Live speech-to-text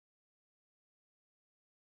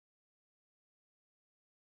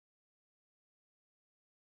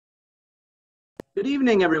Good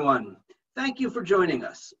evening, everyone. Thank you for joining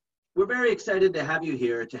us. We're very excited to have you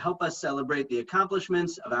here to help us celebrate the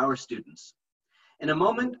accomplishments of our students. In a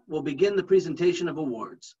moment, we'll begin the presentation of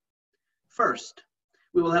awards. First,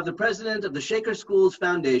 we will have the president of the Shaker Schools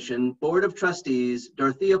Foundation Board of Trustees,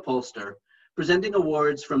 Dorothea Polster, presenting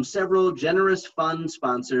awards from several generous fund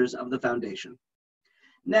sponsors of the foundation.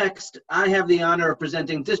 Next, I have the honor of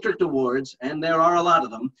presenting district awards, and there are a lot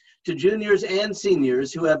of them, to juniors and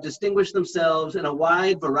seniors who have distinguished themselves in a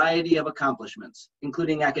wide variety of accomplishments,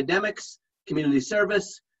 including academics, community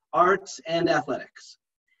service, arts, and athletics.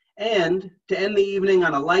 And to end the evening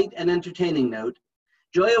on a light and entertaining note,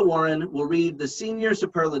 Joya Warren will read the senior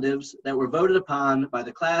superlatives that were voted upon by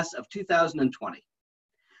the class of 2020.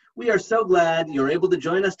 We are so glad you're able to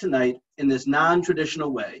join us tonight in this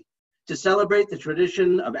non-traditional way to celebrate the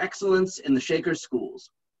tradition of excellence in the Shaker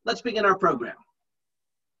schools. Let's begin our program.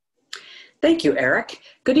 Thank you, Eric.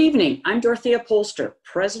 Good evening. I'm Dorothea Polster,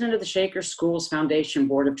 president of the Shaker Schools Foundation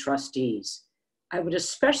Board of Trustees. I would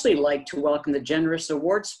especially like to welcome the generous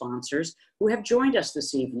award sponsors who have joined us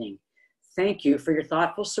this evening. Thank you for your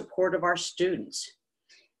thoughtful support of our students.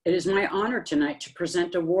 It is my honor tonight to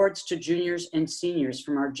present awards to juniors and seniors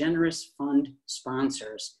from our generous fund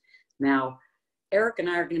sponsors. Now, Eric and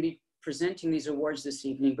I are going to be presenting these awards this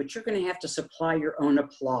evening, but you're going to have to supply your own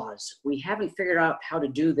applause. We haven't figured out how to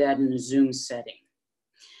do that in a Zoom setting.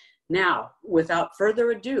 Now, without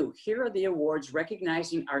further ado, here are the awards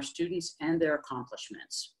recognizing our students and their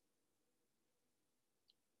accomplishments.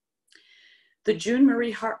 The June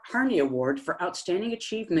Marie Harney Award for Outstanding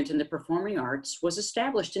Achievement in the Performing Arts was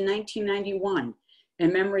established in 1991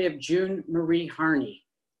 in memory of June Marie Harney,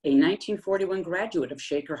 a 1941 graduate of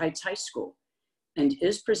Shaker Heights High School, and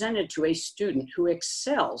is presented to a student who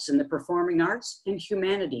excels in the performing arts and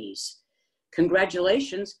humanities.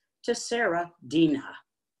 Congratulations to Sarah Dina.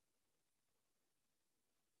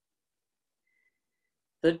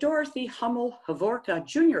 The Dorothy Hummel Havorka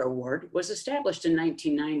Jr. Award was established in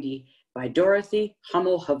 1990 by Dorothy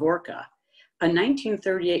Hummel Havorka, a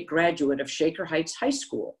 1938 graduate of Shaker Heights High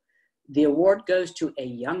School. The award goes to a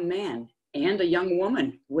young man and a young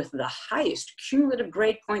woman with the highest cumulative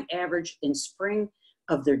grade point average in spring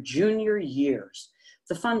of their junior years.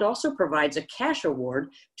 The fund also provides a cash award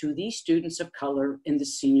to these students of color in the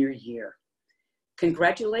senior year.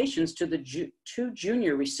 Congratulations to the two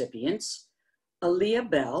junior recipients, Aaliyah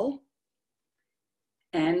Bell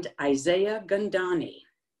and Isaiah Gandani.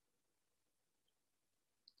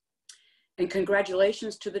 And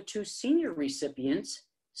congratulations to the two senior recipients,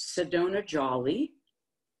 Sedona Jolly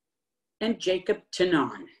and Jacob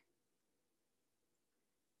Tanon.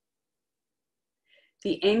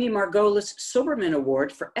 The Amy Margolis Silberman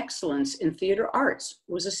Award for Excellence in Theater Arts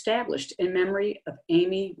was established in memory of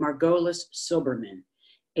Amy Margolis Silberman,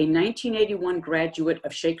 a 1981 graduate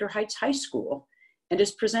of Shaker Heights High School, and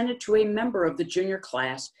is presented to a member of the junior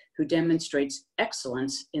class who demonstrates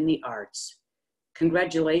excellence in the arts.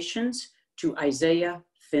 Congratulations to Isaiah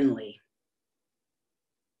Finley.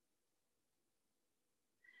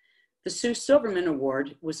 The Sue Silverman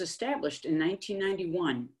Award was established in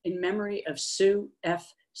 1991 in memory of Sue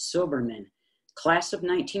F. Silberman, class of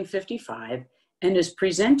 1955, and is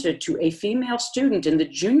presented to a female student in the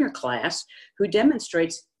junior class who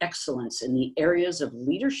demonstrates excellence in the areas of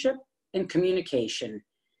leadership and communication.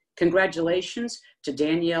 Congratulations to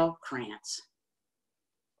Danielle Krantz.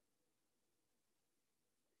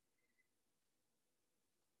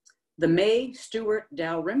 The May Stewart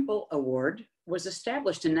Dalrymple Award was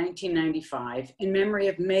established in 1995 in memory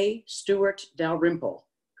of May Stewart Dalrymple,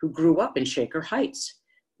 who grew up in Shaker Heights.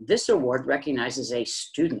 This award recognizes a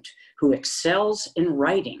student who excels in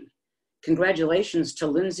writing. Congratulations to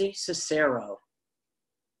Lindsay Cicero.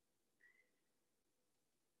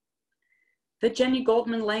 The Jenny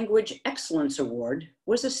Goldman Language Excellence Award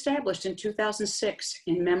was established in 2006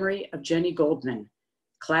 in memory of Jenny Goldman,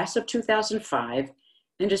 class of 2005,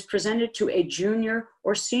 and is presented to a junior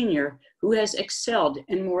or senior who has excelled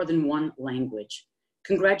in more than one language.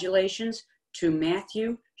 Congratulations to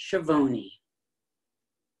Matthew Schiavone.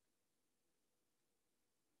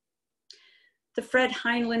 The Fred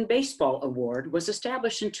Heinlein Baseball Award was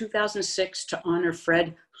established in 2006 to honor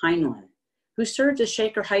Fred Heinlein, who served as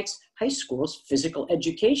Shaker Heights High School's physical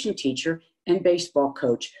education teacher and baseball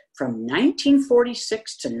coach from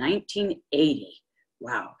 1946 to 1980.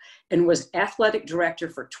 Wow, and was athletic director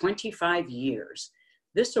for 25 years.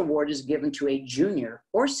 This award is given to a junior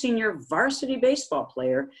or senior varsity baseball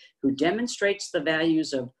player who demonstrates the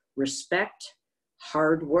values of respect,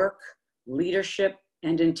 hard work, leadership,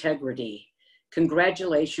 and integrity.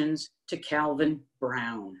 Congratulations to Calvin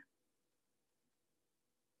Brown.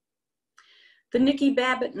 The Nikki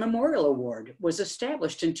Babbitt Memorial Award was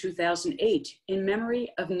established in 2008 in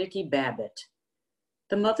memory of Nikki Babbitt,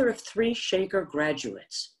 the mother of 3 Shaker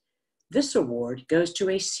graduates. This award goes to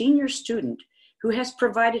a senior student who has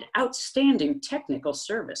provided outstanding technical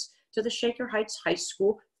service to the Shaker Heights High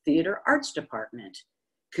School Theater Arts Department.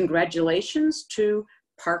 Congratulations to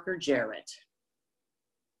Parker Jarrett.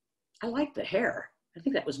 I like the hair. I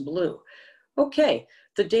think that was blue. Okay,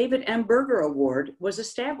 the David M. Berger Award was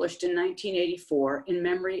established in 1984 in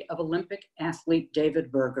memory of Olympic athlete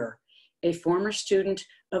David Berger, a former student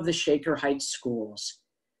of the Shaker Heights schools.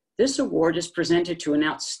 This award is presented to an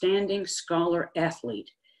outstanding scholar athlete.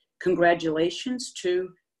 Congratulations to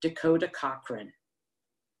Dakota Cochran.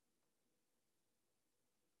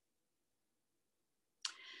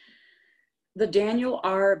 The Daniel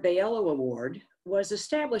R. Biello Award was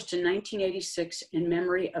established in 1986 in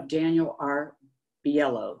memory of Daniel R.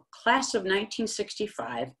 Biello, class of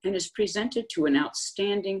 1965, and is presented to an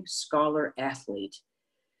outstanding scholar athlete.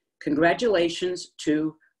 Congratulations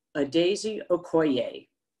to Adaeze Okoye.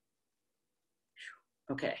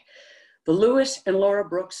 Okay. The Lewis and Laura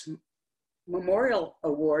Brooks Memorial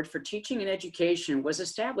Award for Teaching and Education was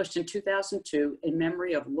established in 2002 in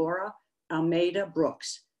memory of Laura Almeida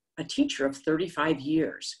Brooks, a teacher of 35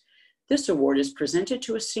 years. This award is presented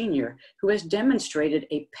to a senior who has demonstrated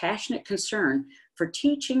a passionate concern for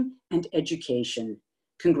teaching and education.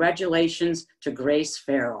 Congratulations to Grace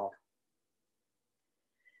Farrell.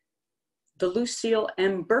 The Lucille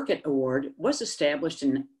M. Burkett Award was established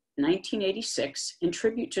in 1986 in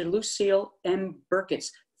tribute to Lucille M.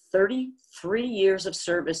 Burkett's 33 years of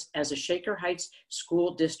service as a Shaker Heights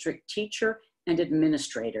School District teacher and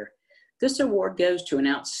administrator. This award goes to an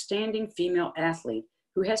outstanding female athlete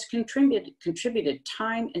who has contributed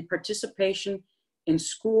time and participation in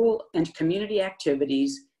school and community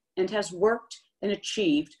activities and has worked and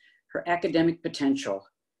achieved her academic potential.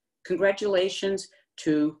 Congratulations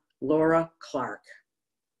to Laura Clark.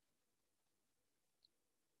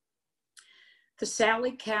 The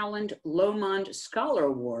Sally Calland Lomond Scholar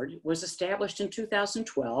Award was established in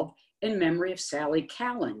 2012 in memory of Sally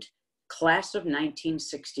Calland, class of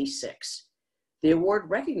 1966. The award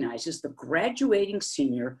recognizes the graduating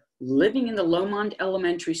senior living in the Lomond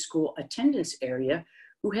Elementary School attendance area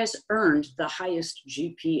who has earned the highest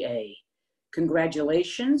GPA.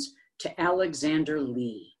 Congratulations to Alexander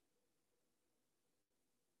Lee.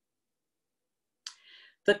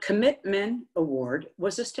 The Commitment Award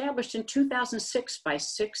was established in 2006 by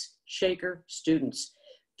 6 Shaker students.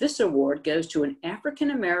 This award goes to an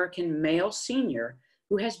African-American male senior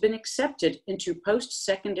who has been accepted into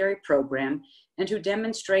post-secondary program and who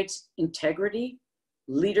demonstrates integrity,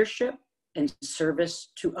 leadership, and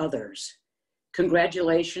service to others.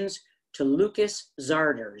 Congratulations to Lucas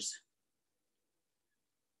Zarders.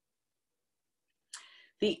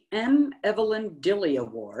 The M. Evelyn Dilley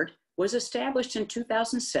Award was established in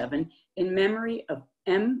 2007 in memory of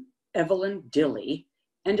M. Evelyn Dilley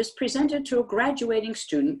and is presented to a graduating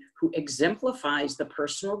student who exemplifies the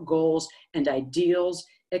personal goals and ideals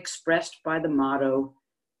expressed by the motto,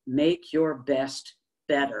 "Make your best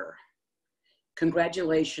better."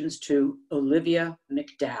 Congratulations to Olivia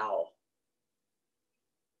McDowell.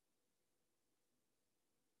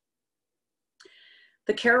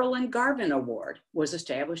 The Carolyn Garvin Award was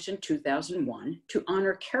established in 2001 to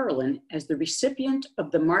honor Carolyn as the recipient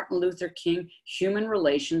of the Martin Luther King Human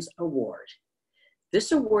Relations Award.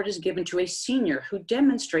 This award is given to a senior who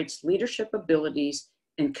demonstrates leadership abilities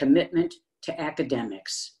and commitment to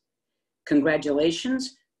academics.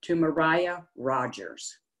 Congratulations to Mariah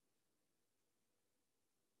Rogers.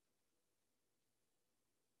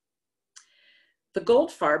 The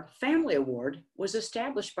Goldfarb Family Award was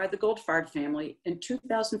established by the Goldfarb family in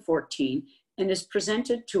 2014 and is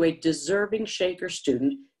presented to a deserving Shaker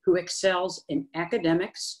student who excels in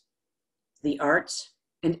academics, the arts,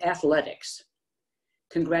 and athletics.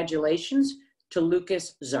 Congratulations to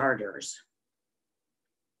Lucas Zarders.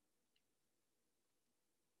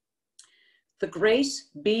 The Grace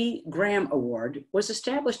B. Graham Award was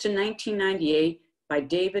established in 1998 by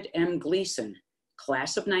David M. Gleason,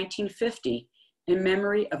 class of 1950, in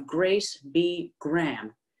memory of Grace B.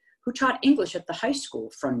 Graham, who taught English at the high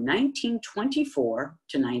school from 1924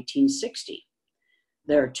 to 1960.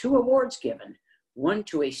 There are 2 awards given, one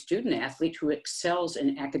to a student athlete who excels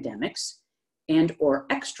in academics and or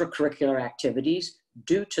extracurricular activities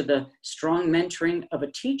due to the strong mentoring of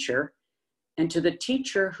a teacher, and to the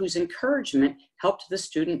teacher whose encouragement helped the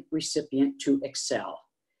student recipient to excel.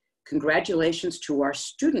 Congratulations to our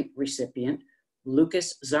student recipient,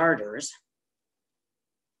 Lucas Zarders,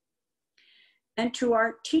 and to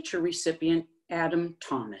our teacher recipient, Adam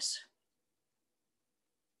Thomas.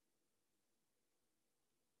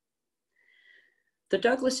 The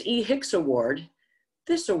Douglas E. Hicks Award.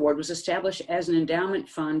 This award was established as an endowment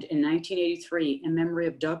fund in 1983 in memory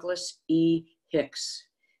of Douglas E. Hicks,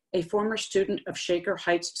 a former student of Shaker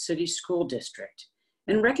Heights City School District,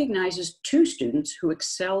 and recognizes 2 students who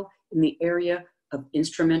excel in the area of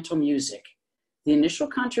instrumental music. The initial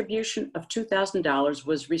contribution of $2,000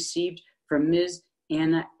 was received from Ms.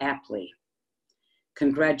 Anna Apley.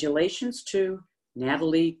 Congratulations to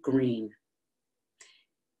Natalie Green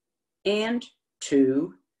and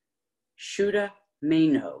to Shuda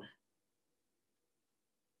Mano.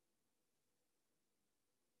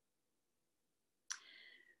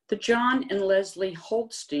 The John and Leslie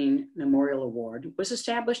Holdstein Memorial Award was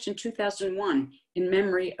established in 2001 in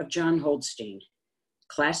memory of John Holdstein,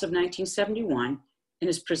 class of 1971, and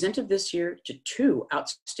is presented this year to 2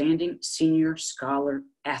 outstanding senior scholar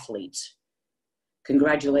athletes.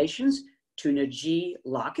 Congratulations to Najee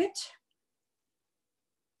Lockett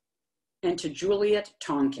and to Juliet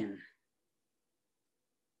Tonkin.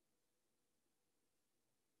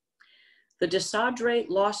 The Desadre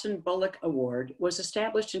Lawson Bullock Award was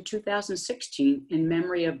established in 2016 in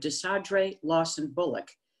memory of Desadre Lawson Bullock,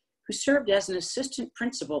 who served as an assistant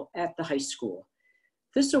principal at the high school.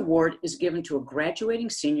 This award is given to a graduating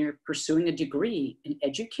senior pursuing a degree in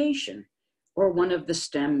education or one of the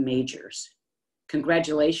STEM majors.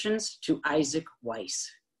 Congratulations to Isaac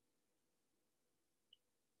Weiss.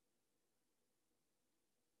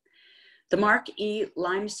 The Mark E.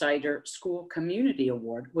 Limesider School Community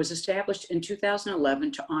Award was established in 2011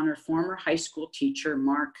 to honor former high school teacher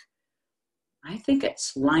Mark, I think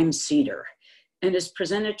it's Limesider, and is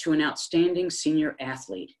presented to an outstanding senior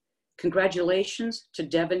athlete. Congratulations to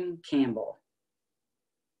Devin Campbell.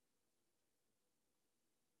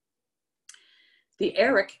 The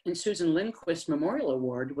Eric and Susan Lindquist Memorial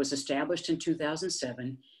Award was established in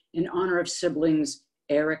 2007 in honor of siblings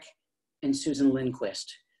Eric and Susan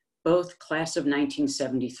Lindquist, both class of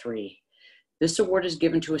 1973. This award is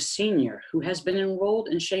given to a senior who has been enrolled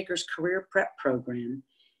in Shaker's career prep program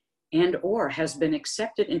and or has been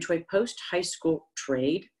accepted into a post-high school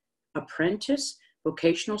trade, apprentice,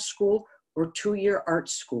 vocational school, or 2-year art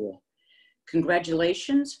school.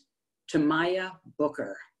 Congratulations to Maya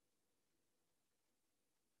Booker.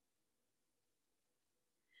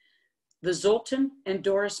 The Zoltan and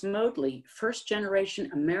Doris Modley First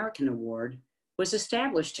Generation American Award was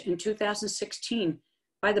established in 2016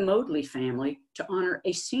 by the Modley family to honor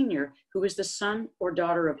a senior who is the son or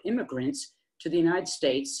daughter of immigrants to the United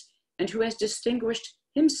States and who has distinguished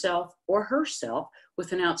himself or herself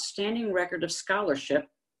with an outstanding record of scholarship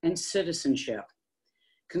and citizenship.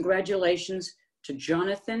 Congratulations to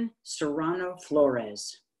Jonathan Serrano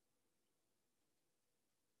Flores.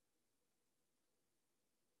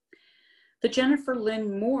 The Jennifer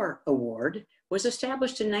Lynn Moore Award was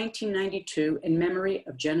established in 1992 in memory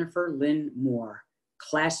of Jennifer Lynn Moore,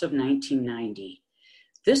 class of 1990.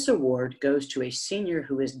 This award goes to a senior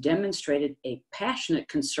who has demonstrated a passionate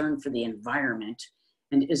concern for the environment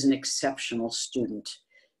and is an exceptional student.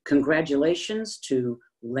 Congratulations to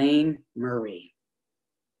Lane Murray.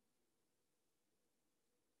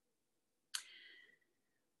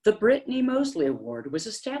 The Brittany Mosley Award was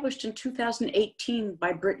established in 2018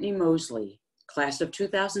 by Brittany Mosley, class of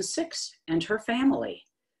 2006, and her family.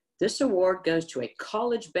 This award goes to a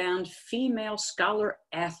college-bound female scholar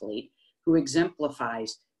athlete who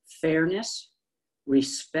exemplifies fairness,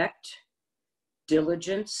 respect,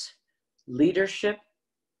 diligence, leadership,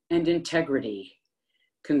 and integrity.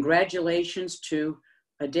 Congratulations to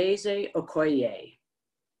Adeze Okoye.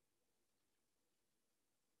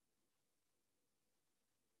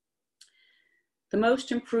 The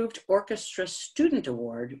Most Improved Orchestra Student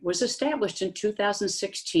Award was established in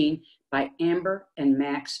 2016 by Amber and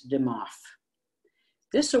Max DeMoff.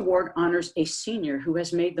 This award honors a senior who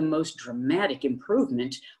has made the most dramatic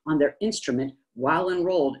improvement on their instrument while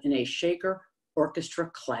enrolled in a Shaker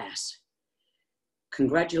Orchestra class.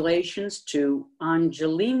 Congratulations to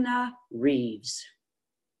Angelina Reeves.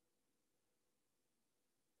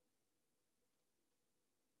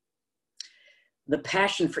 The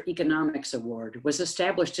Passion for Economics Award was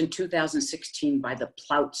established in 2016 by the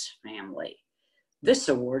Plouts family. This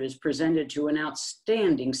award is presented to an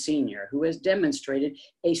outstanding senior who has demonstrated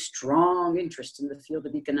a strong interest in the field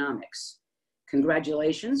of economics.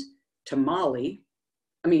 Congratulations to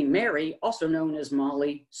Mary, also known as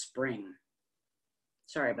Molly Spring.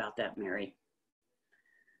 Sorry about that, Mary.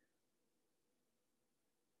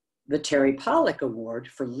 The Terry Pollock Award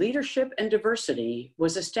for Leadership and Diversity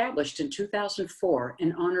was established in 2004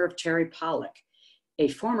 in honor of Terry Pollock, a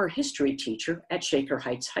former history teacher at Shaker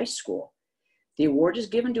Heights High School. The award is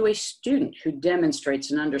given to a student who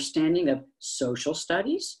demonstrates an understanding of social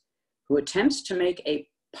studies, who attempts to make a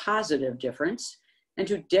positive difference, and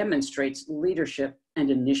who demonstrates leadership and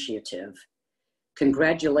initiative.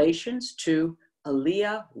 Congratulations to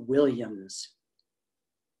Aaliyah Williams.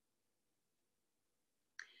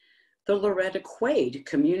 The Loretta Quaid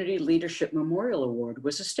Community Leadership Memorial Award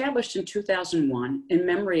was established in 2001 in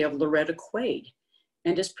memory of Loretta Quaid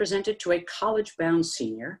and is presented to a college-bound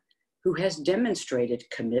senior who has demonstrated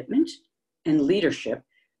commitment and leadership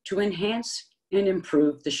to enhance and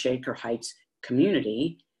improve the Shaker Heights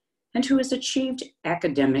community and who has achieved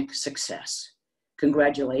academic success.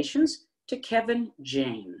 Congratulations to Kevin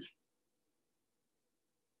Jane.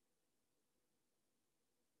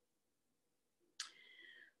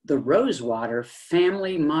 The Rosewater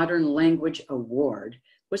Family Modern Language Award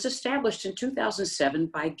was established in 2007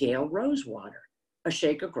 by Gail Rosewater, a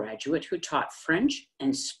Shaker graduate who taught French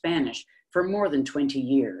and Spanish for more than 20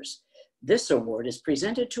 years. This award is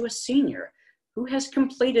presented to a senior who has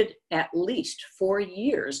completed at least 4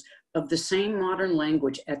 years of the same modern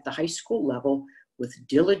language at the high school level with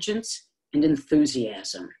diligence and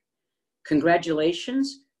enthusiasm.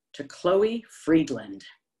 Congratulations to Chloe Friedland.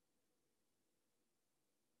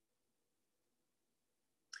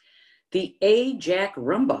 The A. Jack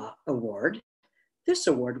Rumbaugh Award. This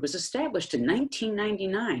award was established in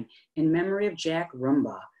 1999 in memory of Jack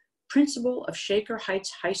Rumbaugh, principal of Shaker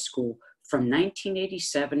Heights High School from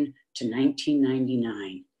 1987 to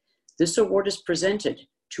 1999. This award is presented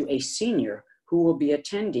to a senior who will be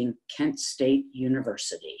attending Kent State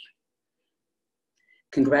University.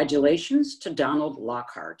 Congratulations to Donald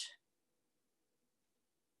Lockhart.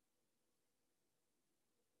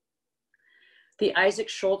 The Isaac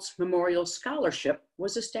Schultz Memorial Scholarship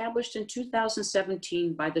was established in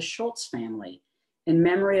 2017 by the Schultz family in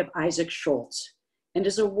memory of Isaac Schultz and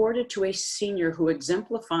is awarded to a senior who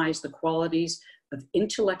exemplifies the qualities of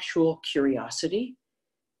intellectual curiosity,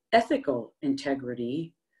 ethical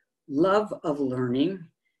integrity, love of learning,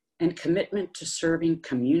 and commitment to serving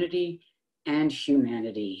community and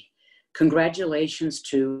humanity. Congratulations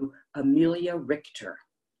to Amelia Richter.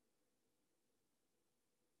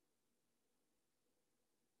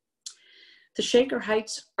 The Shaker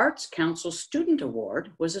Heights Arts Council Student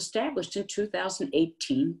Award was established in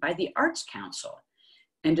 2018 by the Arts Council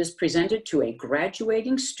and is presented to a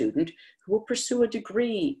graduating student who will pursue a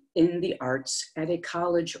degree in the arts at a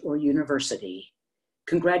college or university.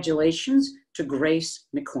 Congratulations to Grace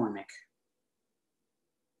McCormick.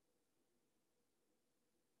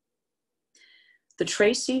 The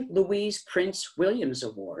Tracy Louise Prince Williams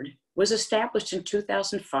Award was established in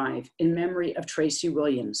 2005 in memory of Tracy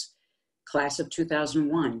Williams, class of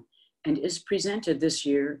 2001, and is presented this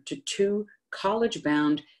year to 2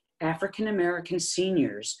 college-bound African-American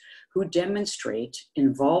seniors who demonstrate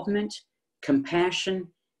involvement, compassion,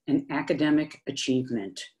 and academic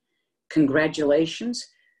achievement. Congratulations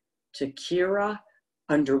to Kira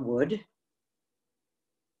Underwood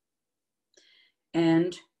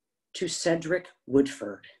and to Cedric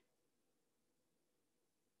Woodford.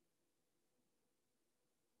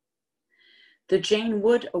 The Jane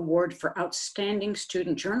Wood Award for Outstanding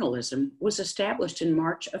Student Journalism was established in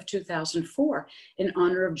March of 2004 in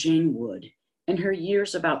honor of Jane Wood and her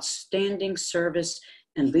years of outstanding service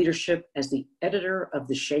and leadership as the editor of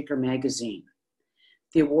the Shaker magazine.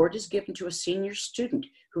 The award is given to a senior student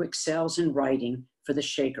who excels in writing for the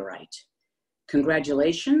Shakerite.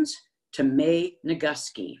 Congratulations to May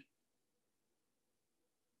Naguski.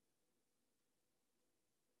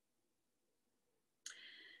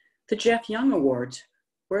 The Jeff Young Awards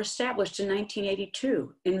were established in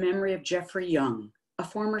 1982 in memory of Jeffrey Young, a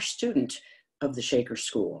former student of the Shaker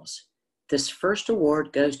schools. This first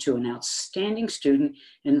award goes to an outstanding student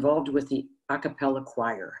involved with the a cappella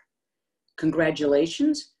choir.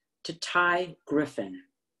 Congratulations to Ty Griffin.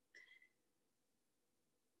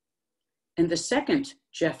 And the second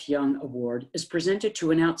Jeff Young Award is presented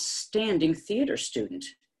to an outstanding theater student.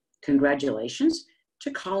 Congratulations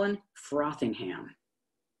to Colin Frothingham.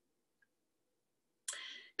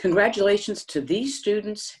 Congratulations to these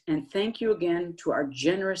students, and thank you again to our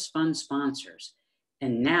generous fund sponsors.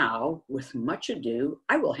 And now, with much ado,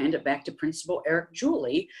 I will hand it back to Principal Eric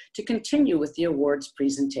Julie to continue with the awards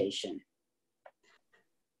presentation.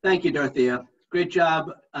 Thank you, Dorothea. Great job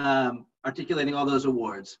articulating all those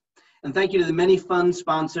awards. And thank you to the many fund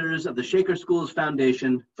sponsors of the Shaker Schools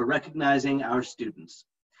Foundation for recognizing our students.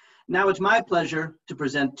 Now it's my pleasure to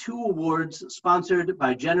present 2 awards sponsored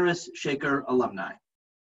by generous Shaker alumni.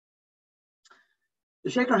 The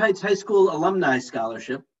Shaker Heights High School Alumni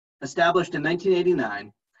Scholarship, established in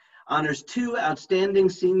 1989, honors 2 outstanding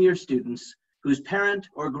senior students whose parent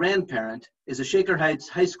or grandparent is a Shaker Heights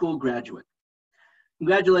High School graduate.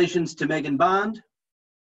 Congratulations to Megan Bond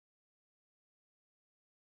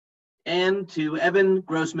and to Evan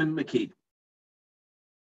Grossman McKee.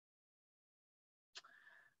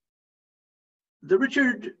 The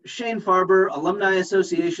Richard Schoenfarber Alumni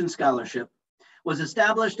Association Scholarship was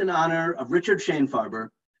established in honor of Richard Schoenfarber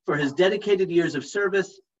for his dedicated years of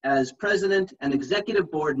service as president and executive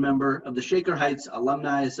board member of the Shaker Heights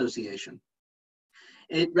Alumni Association.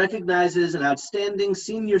 It recognizes an outstanding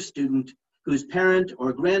senior student whose parent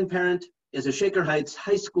or grandparent is a Shaker Heights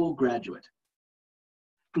High School graduate.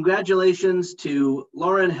 Congratulations to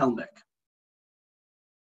Lauren Helmick.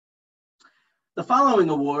 The following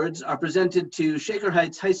awards are presented to Shaker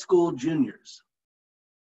Heights High School juniors.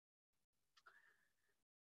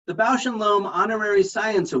 The Bausch and Lomb Honorary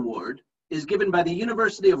Science Award is given by the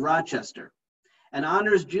University of Rochester and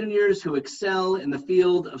honors juniors who excel in the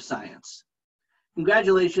field of science.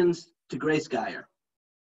 Congratulations to Grace Geyer.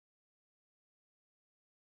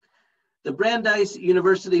 The Brandeis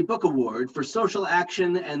University Book Award for Social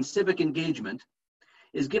Action and Civic Engagement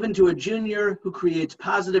is given to a junior who creates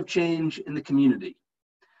positive change in the community.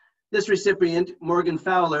 This recipient, Morgan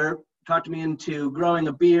Fowler, talked me into growing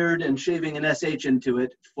a beard and shaving an SH into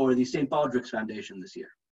it for the St. Baldrick's Foundation this year.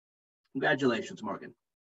 Congratulations, Morgan.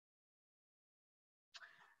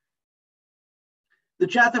 The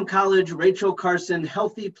Chatham College Rachel Carson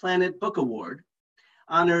Healthy Planet Book Award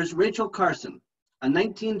honors Rachel Carson, a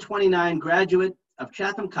 1929 graduate of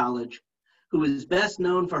Chatham College who is best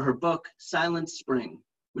known for her book, Silent Spring,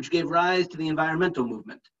 which gave rise to the environmental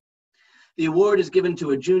movement. The award is given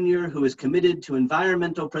to a junior who is committed to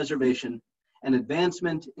environmental preservation and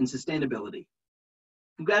advancement in sustainability.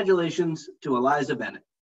 Congratulations to Eliza Bennett.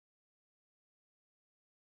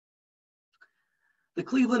 The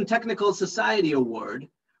Cleveland Technical Society Award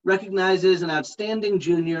recognizes an outstanding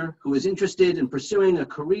junior who is interested in pursuing a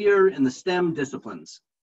career in the STEM disciplines.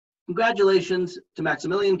 Congratulations to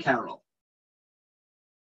Maximilian Carroll.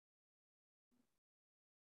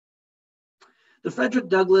 The Frederick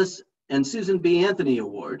Douglass and Susan B. Anthony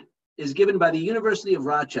Award is given by the University of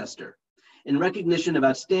Rochester in recognition of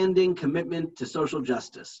outstanding commitment to social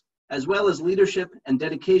justice, as well as leadership and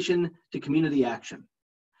dedication to community action.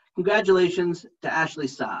 Congratulations to Ashley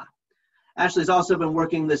Sa. Ashley's also been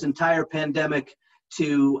working this entire pandemic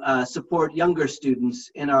to support younger students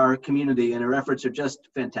in our community, and her efforts are just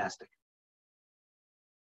fantastic.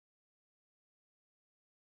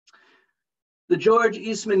 The George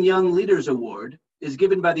Eastman Young Leaders Award is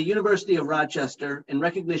given by the University of Rochester in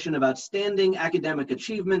recognition of outstanding academic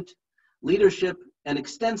achievement, leadership, and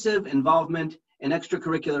extensive involvement in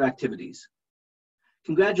extracurricular activities.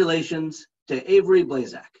 Congratulations to Avery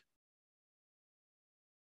Blazak.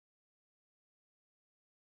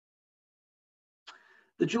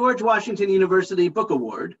 The George Washington University Book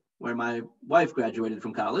Award, where my wife graduated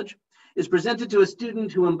from college, is presented to a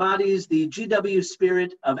student who embodies the GW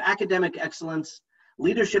spirit of academic excellence,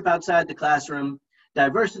 leadership outside the classroom,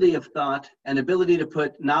 diversity of thought, and ability to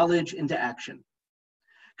put knowledge into action.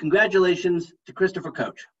 Congratulations to Christopher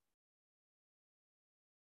Coach.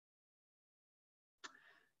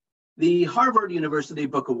 The Harvard University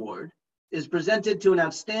Book Award is presented to an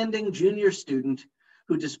outstanding junior student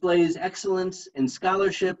who displays excellence in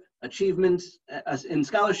scholarship and achievements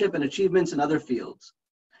in other fields.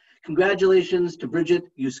 Congratulations to Bridget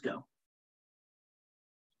Yusko.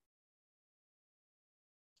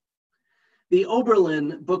 The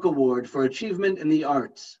Oberlin Book Award for Achievement in the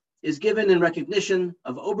Arts is given in recognition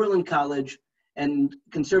of Oberlin College and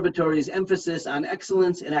Conservatory's emphasis on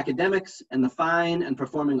excellence in academics and the fine and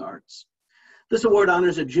performing arts. This award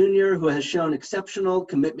honors a junior who has shown exceptional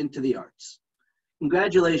commitment to the arts.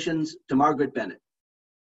 Congratulations to Margaret Bennett.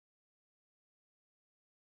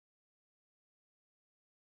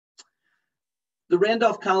 The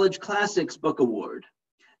Randolph College Classics Book Award.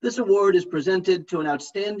 This award is presented to an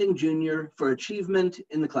outstanding junior for achievement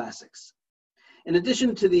in the classics. In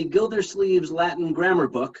addition to the Gildersleeve's Latin grammar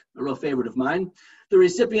book, a real favorite of mine, the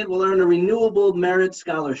recipient will earn a renewable merit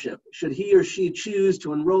scholarship should he or she choose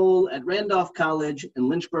to enroll at Randolph College in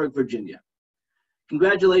Lynchburg, Virginia.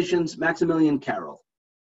 Congratulations, Maximilian Carroll.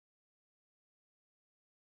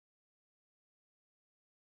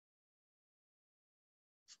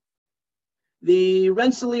 The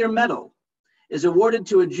Rensselaer Medal is awarded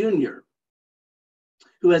to a junior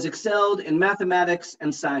who has excelled in mathematics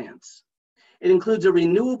and science. It includes a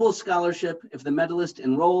renewable scholarship if the medalist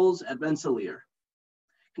enrolls at Rensselaer.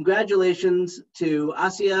 Congratulations to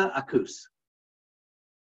Asia Akus.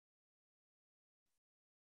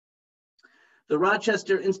 The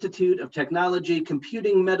Rochester Institute of Technology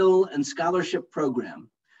Computing Medal and Scholarship Program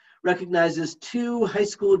recognizes 2 high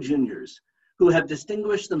school juniors who have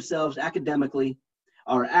distinguished themselves academically,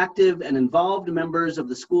 are active and involved members of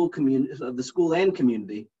the school and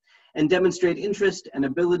community, and demonstrate interest and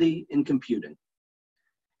ability in computing.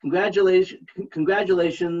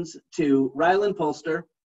 Congratulations to Rylan Polster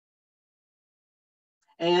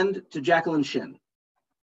and to Jacqueline Shin.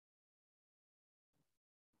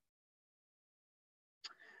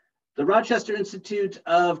 The Rochester Institute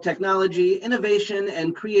of Technology Innovation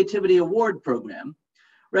and Creativity Award Program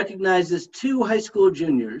recognizes 2 high school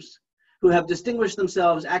juniors who have distinguished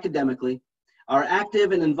themselves academically, are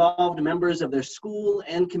active and involved members of their school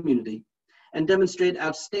and community, and demonstrate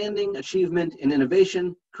outstanding achievement in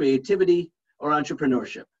innovation, creativity, or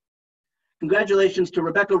entrepreneurship. Congratulations to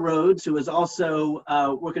Rebecca Rhodes, who is also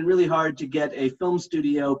working really hard to get a film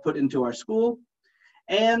studio put into our school,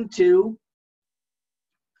 and to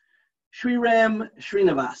Sriram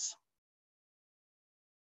Srinivas.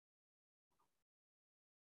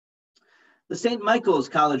 The St. Michael's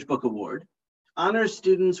College Book Award honors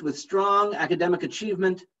students with strong academic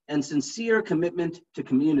achievement and sincere commitment to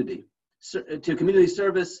community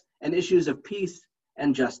service and issues of peace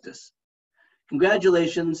and justice.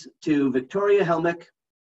 Congratulations to Victoria Helmick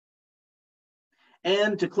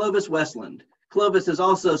and to Clovis Westland. Clovis has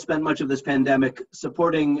also spent much of this pandemic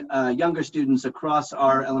supporting younger students across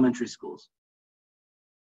our elementary schools.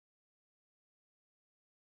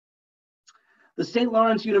 The St.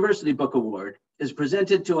 Lawrence University Book Award is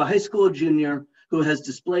presented to a high school junior who has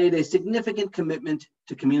displayed a significant commitment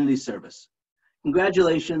to community service.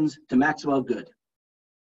 Congratulations to Maxwell Good.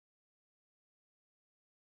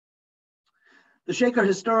 The Shaker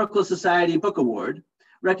Historical Society Book Award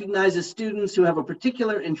recognizes students who have a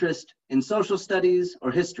particular interest in social studies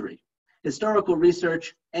or history, historical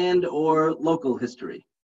research, and/or local history.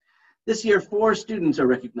 This year, 4 students are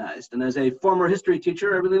recognized, and as a former history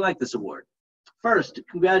teacher, I really like this award. First,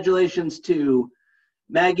 congratulations to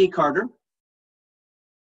Maggie Carter,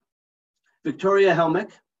 Victoria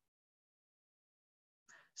Helmick,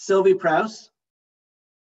 Sylvie Prowse,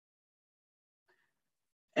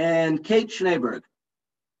 and Kate Schneeberg.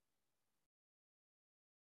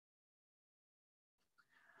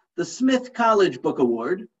 The Smith College Book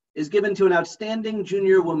Award is given to an outstanding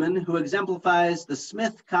junior woman who exemplifies the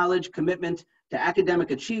Smith College commitment to academic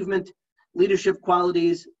achievement, leadership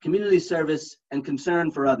qualities, community service, and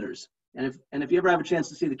concern for others. And if you ever have a chance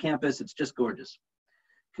to see the campus, it's just gorgeous.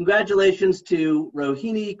 Congratulations to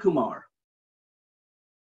Rohini Kumar.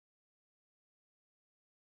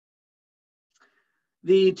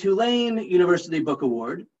 The Tulane University Book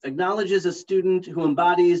Award acknowledges a student who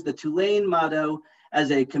embodies the Tulane motto as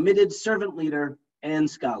a committed servant leader and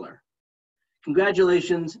scholar.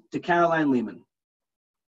 Congratulations to Caroline Lehman.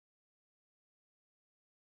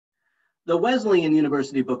 The Wesleyan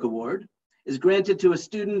University Book Award is granted to a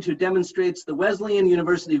student who demonstrates the Wesleyan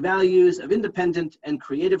University values of independent and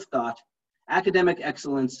creative thought, academic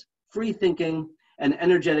excellence, free thinking, and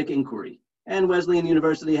energetic inquiry. And Wesleyan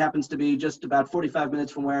University happens to be just about 45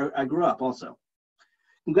 minutes from where I grew up also.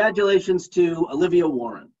 Congratulations to Olivia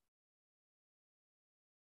Warren.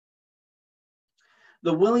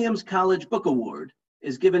 The Williams College Book Award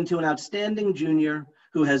is given to an outstanding junior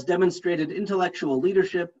who has demonstrated intellectual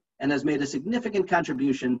leadership and has made a significant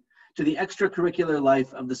contribution to the extracurricular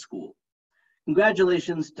life of the school.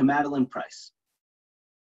 Congratulations to Madeline Price.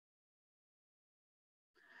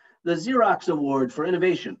 The Xerox Award for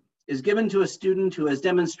Innovation is given to a student who has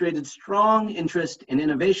demonstrated strong interest in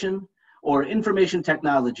innovation or information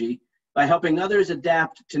technology by helping others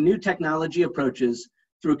adapt to new technology approaches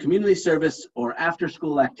through community service or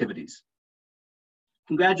after-school activities.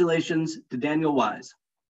 Congratulations to Daniel Wise.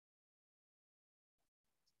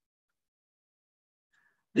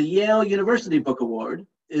 The Yale University Book Award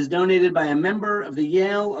is donated by a member of the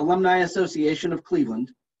Yale Alumni Association of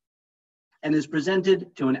Cleveland and is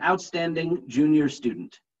presented to an outstanding junior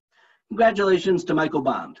student. Congratulations to Michael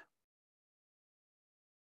Bond.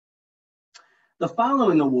 The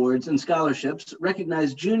following awards and scholarships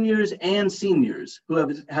recognize juniors and seniors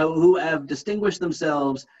who have distinguished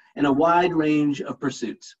themselves in a wide range of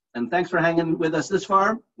pursuits. And thanks for hanging with us this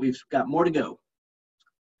far. We've got more to go.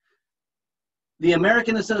 The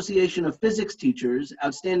American Association of Physics Teachers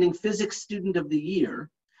Outstanding Physics Student of the Year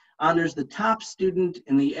honors the top student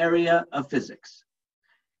in the area of physics.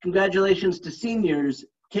 Congratulations to seniors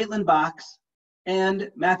Caitlin Box and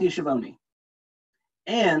Matthew Schiavone,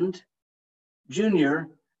 and junior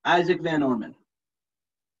Isaac Van Orman.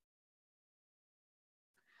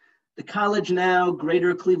 The College Now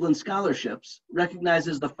Greater Cleveland Scholarships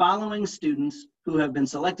recognizes the following students who have been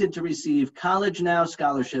selected to receive College Now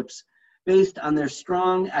scholarships based on their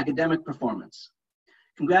strong academic performance.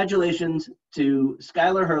 Congratulations to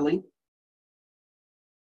Skylar Hurley,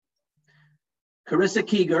 Carissa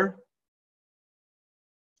Keeger,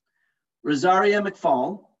 Rosaria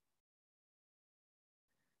McFall,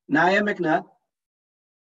 Naya McNutt,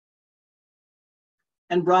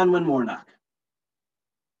 and Bronwyn Warnock.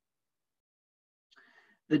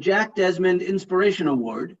 The Jack Desmond Inspiration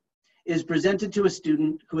Award is presented to a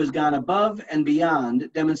student who has gone above and beyond,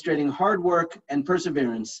 demonstrating hard work and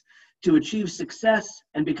perseverance to achieve success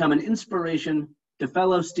and become an inspiration to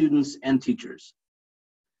fellow students and teachers.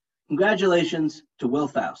 Congratulations to Will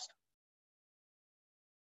Faust.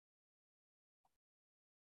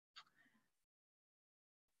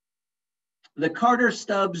 The Carter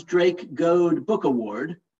Stubbs Drake Goad Book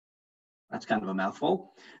Award, that's kind of a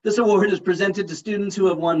mouthful. This award is presented to students who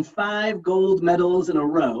have won 5 gold medals in a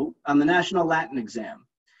row on the National Latin Exam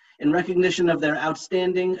in recognition of their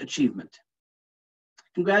outstanding achievement.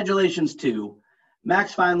 Congratulations to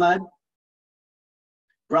Max Feinleib,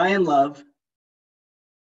 Brian Love,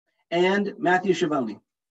 and Matthew Schiavone.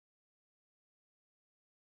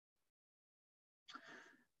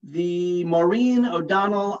 The Maureen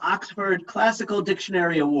O'Donnell Oxford Classical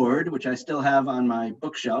Dictionary Award, which I still have on my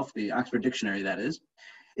bookshelf, the Oxford Dictionary that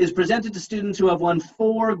is presented to students who have won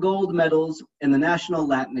 4 gold medals in the National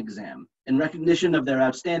Latin Exam in recognition of their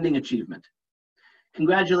outstanding achievement.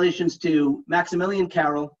 Congratulations to Maximilian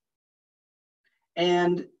Carroll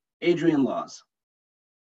and Adrian Laws.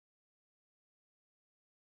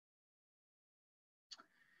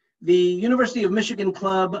 The University of Michigan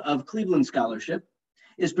Club of Cleveland Scholarship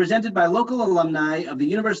is presented by local alumni of the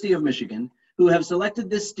University of Michigan who have selected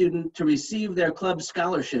this student to receive their club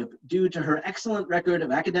scholarship due to her excellent record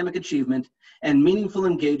of academic achievement and meaningful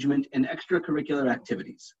engagement in extracurricular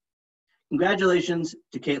activities. Congratulations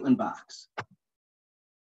to Caitlin Box.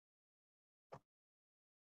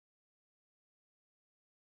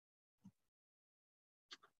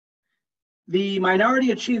 The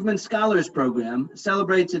Minority Achievement Scholars Program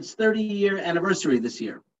celebrates its 30-year anniversary this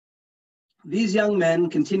year. These young men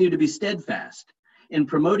continue to be steadfast in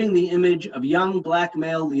promoting the image of young Black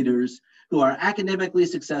male leaders who are academically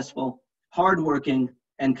successful, hardworking,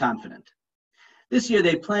 and confident. This year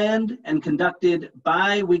they planned and conducted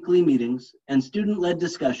bi-weekly meetings and student-led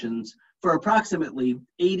discussions for approximately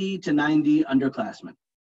 80 to 90 underclassmen.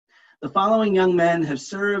 The following young men have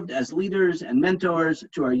served as leaders and mentors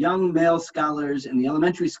to our young male scholars in the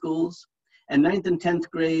elementary schools and 9th and 10th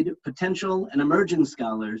grade potential and emerging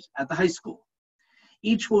scholars at the high school.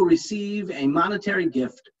 Each will receive a monetary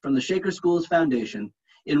gift from the Shaker Schools Foundation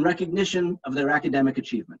in recognition of their academic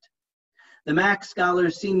achievement. The MAC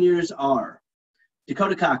Scholars Seniors are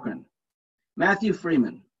Dakota Cochran, Matthew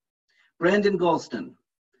Freeman, Brandon Golston,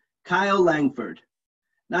 Kyle Langford,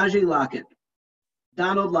 Najee Lockett,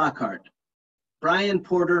 Donald Lockhart, Brian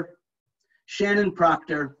Porter, Shannon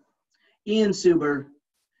Proctor, Ian Suber,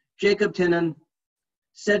 Jacob Tinnen,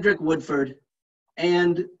 Cedric Woodford,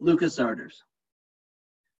 and Lucas Arders.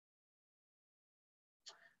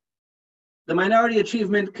 The Minority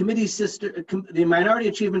Achievement Committee Sister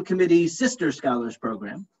Scholars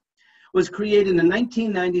Program was created in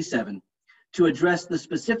 1997 to address the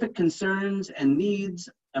specific concerns and needs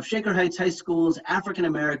of Shaker Heights High School's African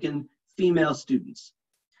American female students.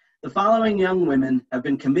 The following young women have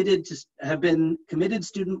been committed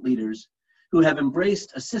student leaders who have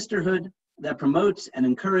embraced a sisterhood that promotes and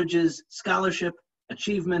encourages scholarship,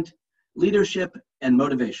 achievement, leadership, and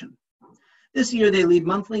motivation. This year, they lead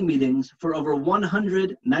monthly meetings for over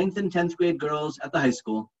 100 9th and 10th grade girls at the high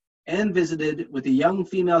school and visited with the young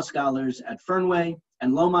female scholars at Fernway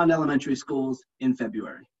and Lomond Elementary Schools in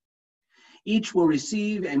February. Each will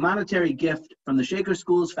receive a monetary gift from the Shaker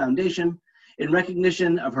Schools Foundation in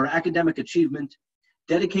recognition of her academic achievement,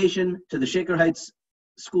 dedication to the Shaker Heights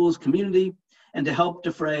Schools community, and to help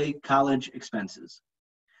defray college expenses.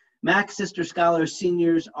 MAC Sister Scholars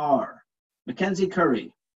Seniors are Mackenzie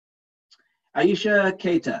Curry, Aisha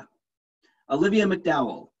Keita, Olivia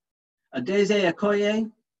McDowell, Adeze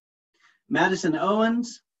Okoye, Madison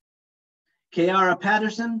Owens, Kiara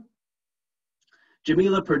Patterson,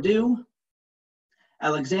 Jamila Perdue,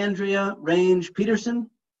 Alexandria Range Peterson,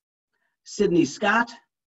 Sydney Scott,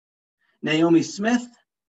 Naomi Smith,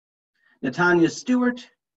 Natanya Stewart,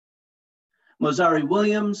 Mozari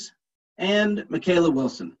Williams, and Michaela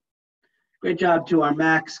Wilson. Great job to our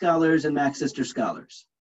MAC scholars and MAC Sister Scholars.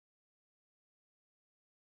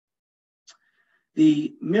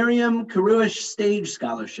 The Miriam Karuish Stage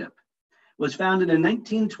Scholarship was founded in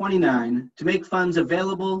 1929 to make funds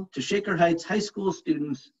available to Shaker Heights high school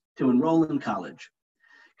students to enroll in college.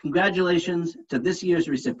 Congratulations to this year's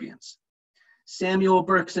recipients: Samuel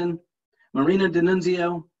Berkson, Marina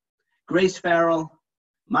D'Annunzio, Grace Farrell,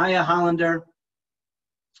 Maya Hollander,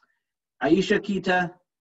 Aisha Kita,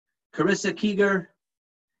 Carissa Keeger,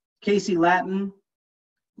 Casey Latin,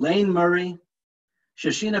 Lane Murray,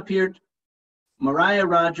 Shashina Peart, Mariah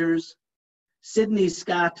Rogers, Sydney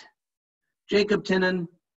Scott, Jacob Tinnen,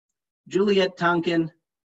 Juliet Tonkin,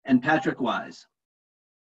 and Patrick Wise.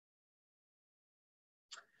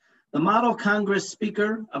 The Model Congress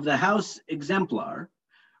Speaker of the House Exemplar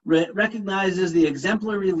recognizes the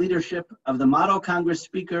exemplary leadership of the Model Congress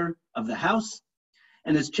Speaker of the House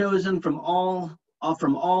and is chosen from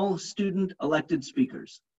all student elected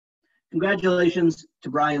speakers. Congratulations to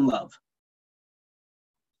Brian Love.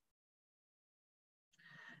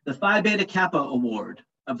 The Phi Beta Kappa Award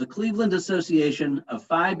of the Cleveland Association of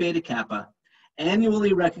Phi Beta Kappa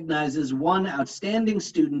annually recognizes one outstanding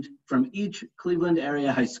student from each Cleveland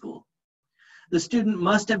area high school. The student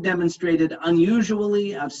must have demonstrated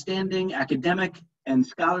unusually outstanding academic and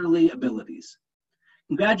scholarly abilities.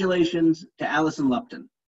 Congratulations to Allison Lupton.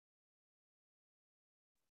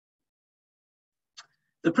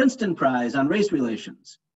 The Princeton Prize on Race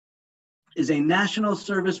Relations is a national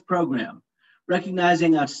service program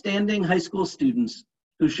recognizing outstanding high school students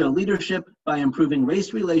who show leadership by improving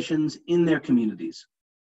race relations in their communities.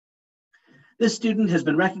 This student has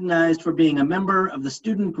been recognized for being a member of the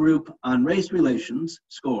Student Group on Race Relations,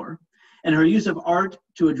 SCORE, and her use of art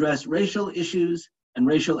to address racial issues and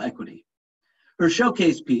racial equity. Her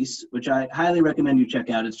showcase piece, which I highly recommend you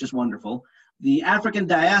check out, it's just wonderful, The African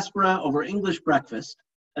Diaspora Over English Breakfast,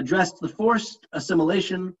 addressed the forced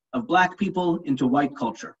assimilation of Black people into white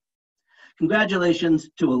culture. Congratulations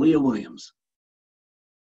to Aaliyah Williams.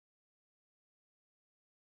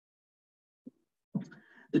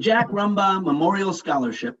 The Jack Rumbaugh Memorial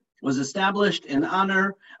Scholarship was established in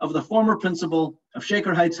honor of the former principal of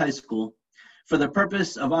Shaker Heights High School for the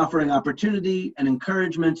purpose of offering opportunity and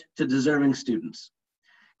encouragement to deserving students.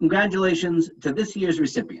 Congratulations to this year's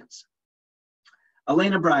recipients: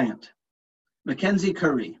 Elena Bryant, Mackenzie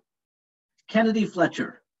Curry, Kennedy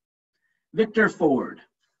Fletcher, Victor Ford,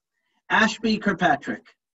 Ashby Kirkpatrick,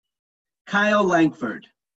 Kyle Langford,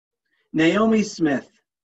 Naomi Smith,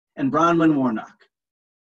 and Bronwyn Warnock.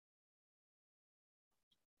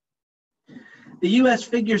 The U.S.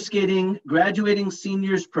 Figure Skating Graduating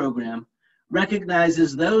Seniors Program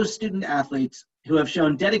recognizes those student athletes who have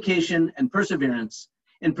shown dedication and perseverance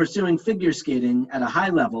in pursuing figure skating at a high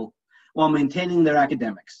level while maintaining their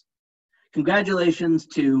academics. Congratulations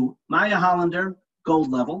to Maya Hollander, gold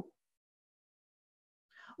level,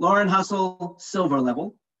 Lauren Hussle, silver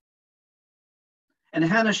level, and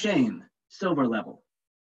Hannah Shane, silver level.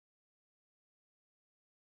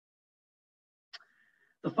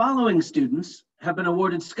 The following students have been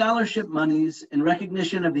awarded scholarship monies in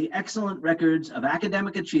recognition of the excellent records of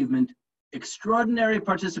academic achievement, extraordinary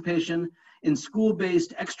participation in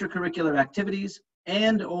school-based extracurricular activities,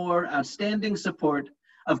 and/or outstanding support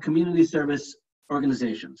of community service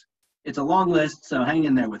organizations. It's a long list, so hang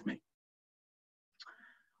in there with me.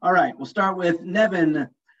 All right, we'll start with Nevin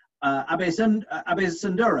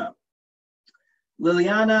Abesundura,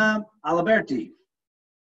 Liliana Aliberti,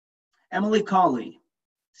 Emily Cawley,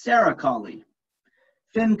 Sarah Cawley,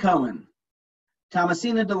 Finn Cohen,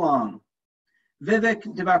 Thomasina DeLong, Vivek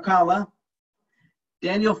Divarkala,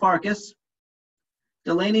 Daniel Farkas,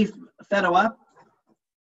 Delaney Fedowa,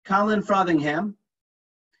 Colin Frothingham,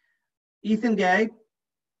 Ethan Gay,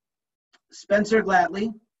 Spencer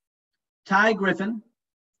Glatley, Ty Griffin,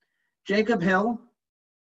 Jacob Hill,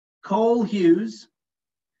 Cole Hughes,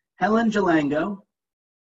 Helen Jalango,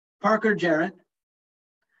 Parker Jarrett,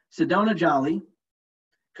 Sedona Jolly,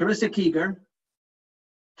 Carissa Keeger,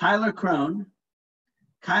 Tyler Crone,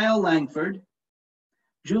 Kyle Langford,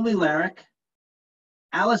 Julie Larrick,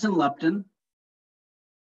 Allison Lupton,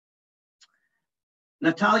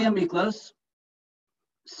 Natalia Miklos,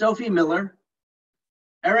 Sophie Miller,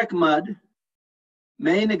 Eric Mudd,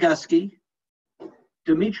 May Naguski,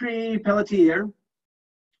 Dimitri Pelletier,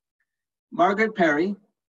 Margaret Perry,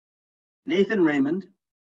 Nathan Raymond,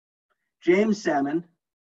 James Salmon,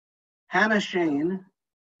 Hannah Shane,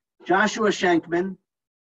 Joshua Shankman,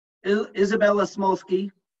 Isabella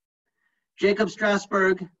Smolsky, Jacob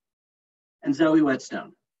Strasberg, and Zoe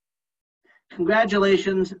Whetstone.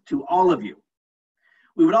 Congratulations to all of you.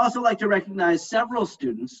 We would also like to recognize several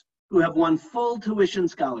students who have won full tuition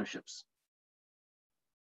scholarships.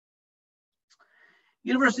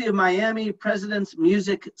 University of Miami President's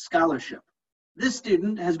Music Scholarship This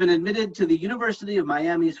student has been admitted to the University of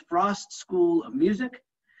Miami's Frost School of Music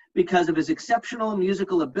because of his exceptional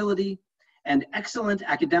musical ability and excellent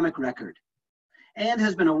academic record, and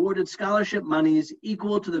has been awarded scholarship monies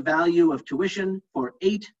equal to the value of tuition for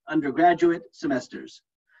 8 undergraduate semesters.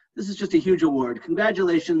 This is just a huge award.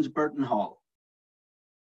 Congratulations, Burton Hall.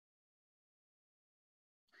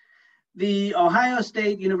 The Ohio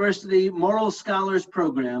State University Moral Scholars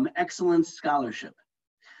Program Excellence Scholarship.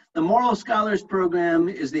 The Moral Scholars Program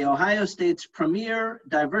is the Ohio State's premier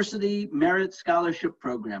diversity merit scholarship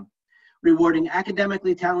program, rewarding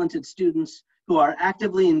academically talented students who are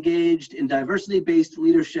actively engaged in diversity-based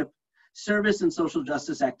leadership, service, and social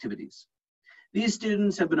justice activities. These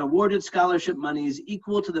students have been awarded scholarship monies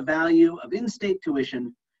equal to the value of in-state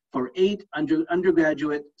tuition for 8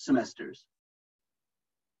 undergraduate semesters.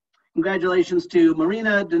 Congratulations to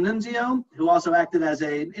Marina D'Annunzio, who also acted as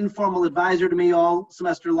an informal advisor to me all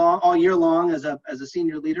year long as a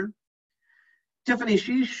senior leader. Tiffany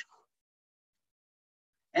Sheesh,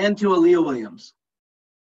 and to Aaliyah Williams.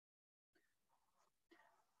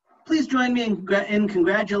 Please join me in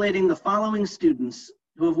congratulating the following students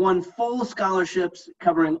who have won full scholarships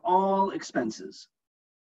covering all expenses.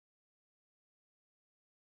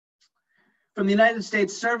 From the United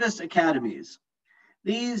States Service Academies,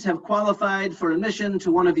 these have qualified for admission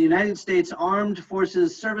to one of the United States Armed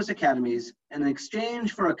Forces Service Academies in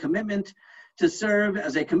exchange for a commitment to serve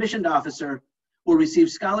as a commissioned officer will receive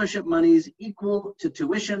scholarship monies equal to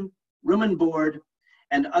tuition, room and board,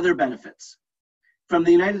 and other benefits. From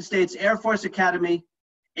the United States Air Force Academy,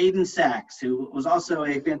 Aiden Sachs, who was also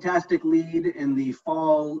a fantastic lead in the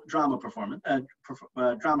fall drama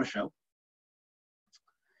drama show.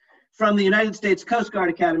 From the United States Coast Guard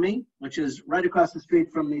Academy, which is right across the street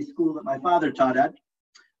from the school that my father taught at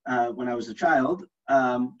when I was a child,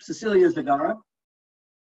 Cecilia Zagara.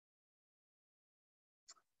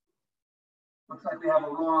 Looks like we have a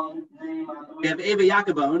wrong name. We have Ava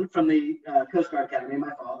Jacobone from the Coast Guard Academy,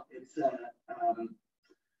 my fault. It's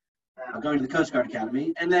going to the Coast Guard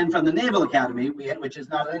Academy. And then from the Naval Academy, which is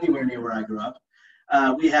not anywhere near where I grew up,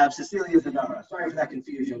 we have Cecilia Zagara. Sorry for that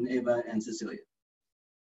confusion, Ava and Cecilia.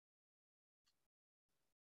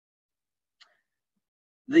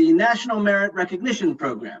 The National Merit Recognition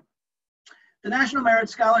Program. The National Merit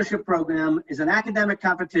Scholarship Program is an academic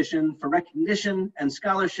competition for recognition and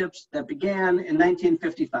scholarships that began in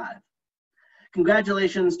 1955.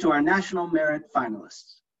 Congratulations to our National Merit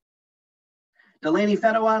finalists. Delaney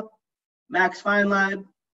Fenowa, Max Feinleib,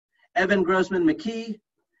 Evan Grossman McKee,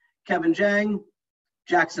 Kevin Jang,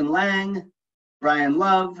 Jackson Lang, Brian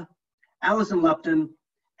Love, Allison Lupton,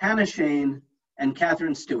 Hannah Shane, and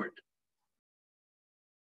Catherine Stewart.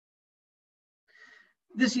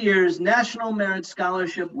 This year's National Merit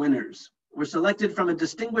Scholarship winners were selected from a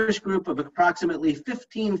distinguished group of approximately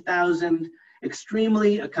 15,000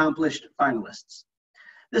 extremely accomplished finalists.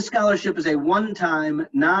 This scholarship is a one-time,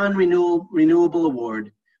 non-renewable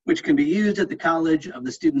award, which can be used at the college of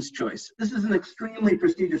the student's choice. This is an extremely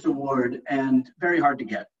prestigious award and very hard to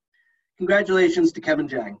get. Congratulations to Kevin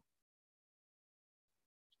Jang.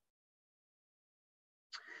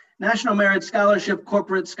 National Merit Scholarship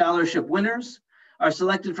Corporate Scholarship winners are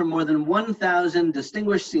selected from more than 1,000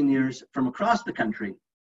 distinguished seniors from across the country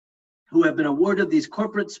who have been awarded these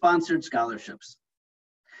corporate-sponsored scholarships.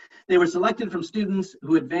 They were selected from students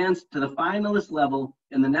who advanced to the finalist level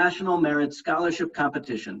in the National Merit Scholarship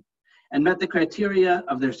Competition and met the criteria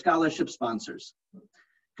of their scholarship sponsors.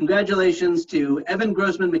 Congratulations to Evan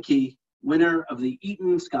Grossman McKee, winner of the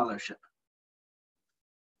Eaton Scholarship.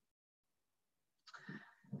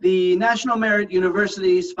 The National Merit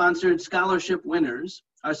University sponsored scholarship winners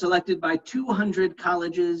are selected by 200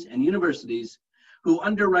 colleges and universities who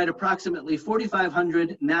underwrite approximately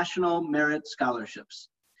 4,500 National Merit Scholarships.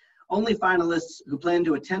 Only finalists who plan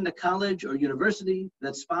to attend a college or university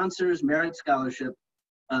that sponsors merit scholarship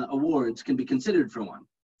awards can be considered for one.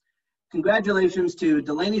 Congratulations to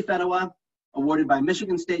Delaney Fenowa, awarded by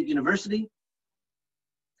Michigan State University,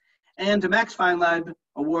 and to Max Feinleib,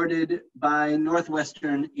 awarded by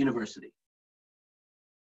Northwestern University.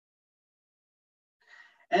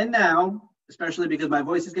 And now, especially because my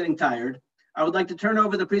voice is getting tired, I would like to turn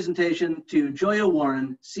over the presentation to Joya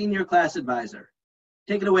Warren, Senior Class Advisor.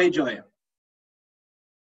 Take it away, Joya.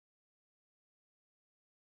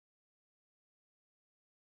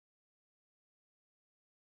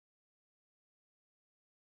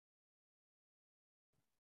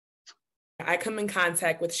 I come in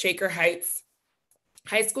contact with Shaker Heights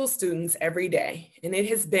high school students every day, and it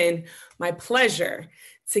has been my pleasure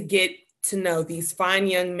to get to know these fine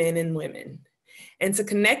young men and women and to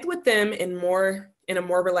connect with them in a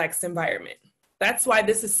more relaxed environment. That's why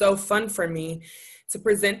this is so fun for me to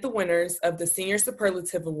present the winners of the Senior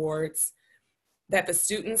Superlative Awards that the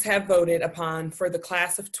students have voted upon for the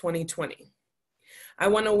class of 2020. I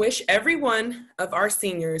want to wish every one of our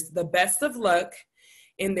seniors the best of luck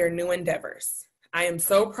in their new endeavors. I am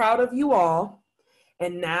so proud of you all.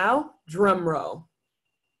 And now, drum roll.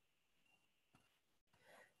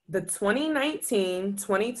 The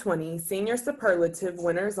 2019-2020 Senior Superlative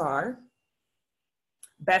winners are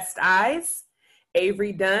Best Eyes,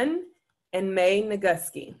 Avery Dunn and May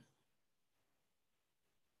Nagusky.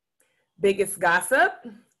 Biggest Gossip,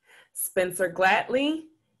 Spencer Gladley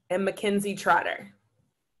and Mackenzie Trotter.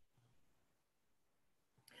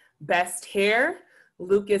 Best Hair,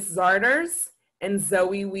 Lucas Zarders and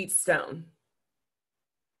Zoe Wheatstone.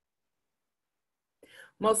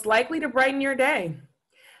 Most likely to brighten your day,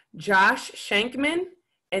 Josh Shankman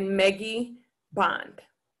and Maggie Bond.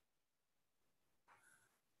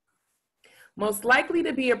 Most likely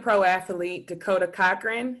to be a pro athlete, Dakota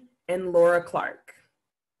Cochran and Laura Clark.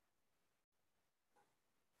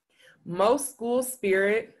 Most school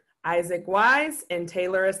spirit, Isaac Wise and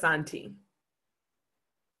Taylor Asante.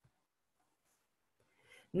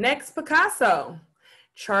 Next Picasso,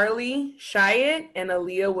 Charlie Chiat and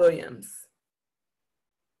Aaliyah Williams.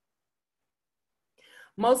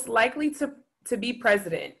 Most likely to be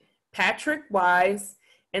president, Patrick Wise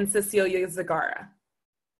and Cecilia Zagara.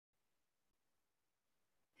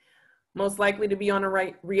 Most likely to be on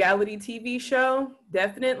a reality TV show,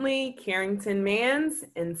 definitely Carrington Mans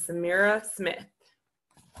and Samira Smith.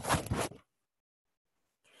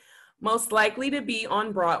 Most likely to be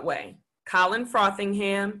on Broadway, Colin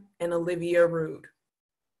Frothingham and Olivia Roode.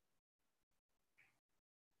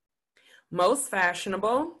 Most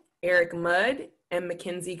fashionable, Eric Mudd and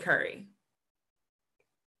Mackenzie Curry.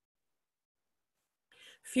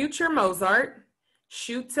 Future Mozart,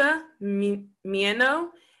 Shuta Mieno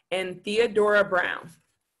and Theodora Brown.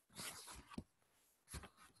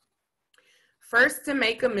 First to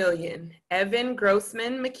Make a Million, Evan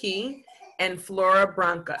Grossman McKee and Flora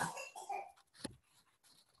Branca.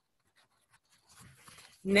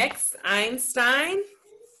 Next Einstein,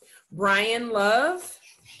 Brian Love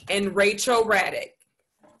and Rachel Raddick.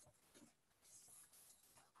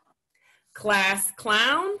 Class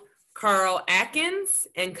Clown, Carl Atkins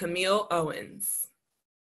and Camille Owens.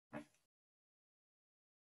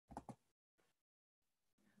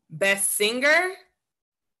 Best Singer,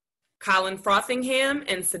 Colin Frothingham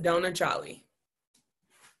and Sedona Jolly.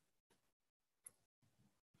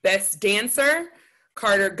 Best Dancer,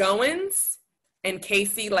 Carter Goins and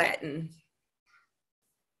Casey Latin.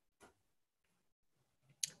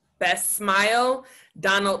 Best Smile,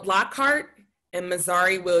 Donald Lockhart and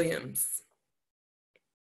Mazzari Williams.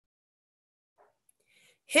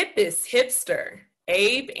 Hippest Hipster,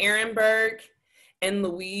 Abe Ehrenberg and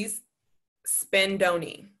Louise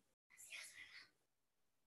Spendoni.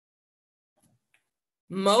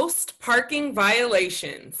 Most parking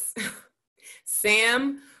violations,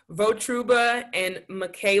 Sam Votruba and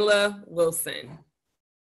Michaela Wilson.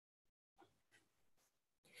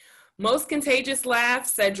 Most contagious laugh,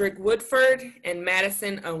 Cedric Woodford and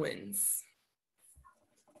Madison Owens.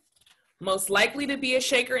 Most likely to be a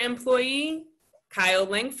Shaker employee, Kyle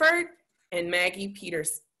Langford and Maggie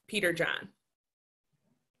Peterjohn.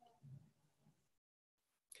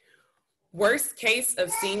 Worst case of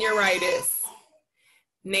senioritis,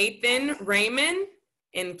 Nathan Raymond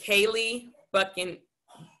and Kaylee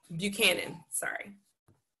Buchanan.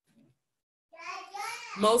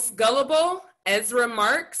 Most gullible, Ezra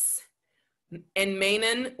Marks and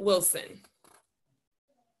Manon Wilson.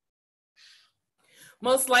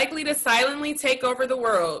 Most likely to silently take over the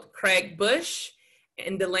world, Craig Bush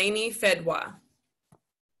and Delaney Fedwa.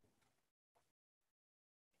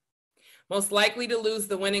 Most likely to lose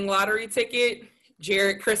the winning lottery ticket,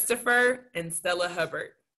 Jared Christopher and Stella Hubbard.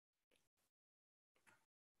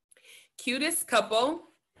 Cutest couple,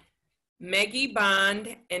 Maggie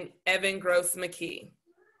Bond and Evan Gross McKee.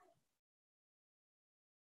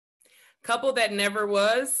 Couple that never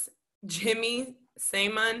was, Jimmy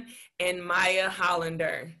Simon and Maya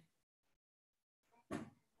Hollander.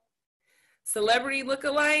 Celebrity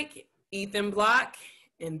lookalike, Ethan Block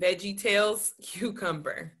and VeggieTales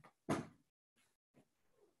Cucumber.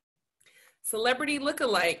 Celebrity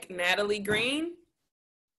lookalike, Natalie Green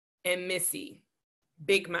and Missy,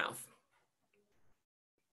 Big Mouth.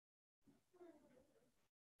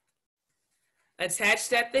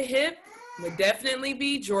 Attached at the hip would definitely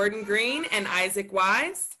be Jordan Green and Isaac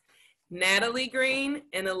Wise, Natalie Green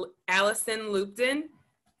and Allison Lupton,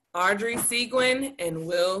 Audrey Seguin and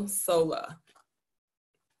Will Sola.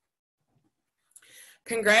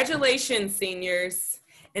 Congratulations, seniors,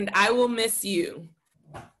 and I will miss you,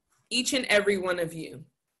 each and every one of you.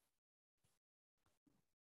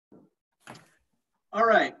 All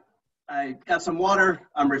right, I got some water,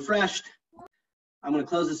 I'm refreshed. I'm gonna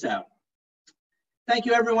close this out. Thank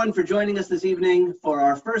you everyone for joining us this evening for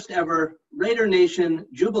our first ever Raider Nation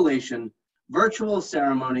Jubilation virtual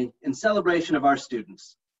ceremony in celebration of our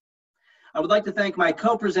students. I would like to thank my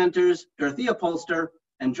co-presenters, Dorothea Polster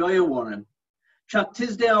and Joya Warren, Chuck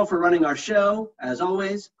Tisdale for running our show, as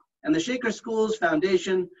always, and the Shaker Schools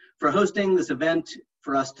Foundation for hosting this event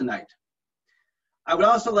for us tonight. I would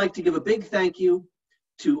also like to give a big thank you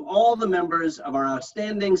to all the members of our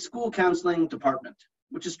outstanding school counseling department,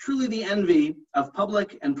 which is truly the envy of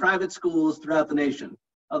public and private schools throughout the nation,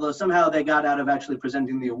 although somehow they got out of actually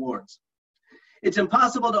presenting the awards. It's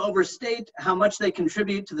impossible to overstate how much they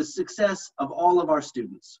contribute to the success of all of our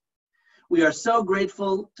students. We are so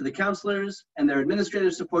grateful to the counselors and their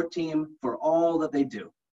administrative support team for all that they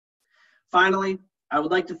do. Finally, I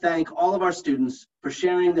would like to thank all of our students for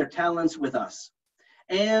sharing their talents with us,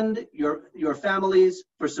 and your families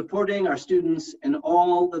for supporting our students in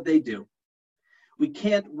all that they do. We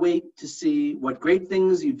can't wait to see what great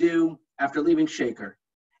things you do after leaving Shaker,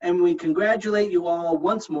 and we congratulate you all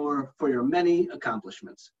once more for your many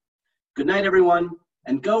accomplishments. Good night, everyone,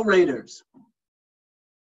 and go Raiders!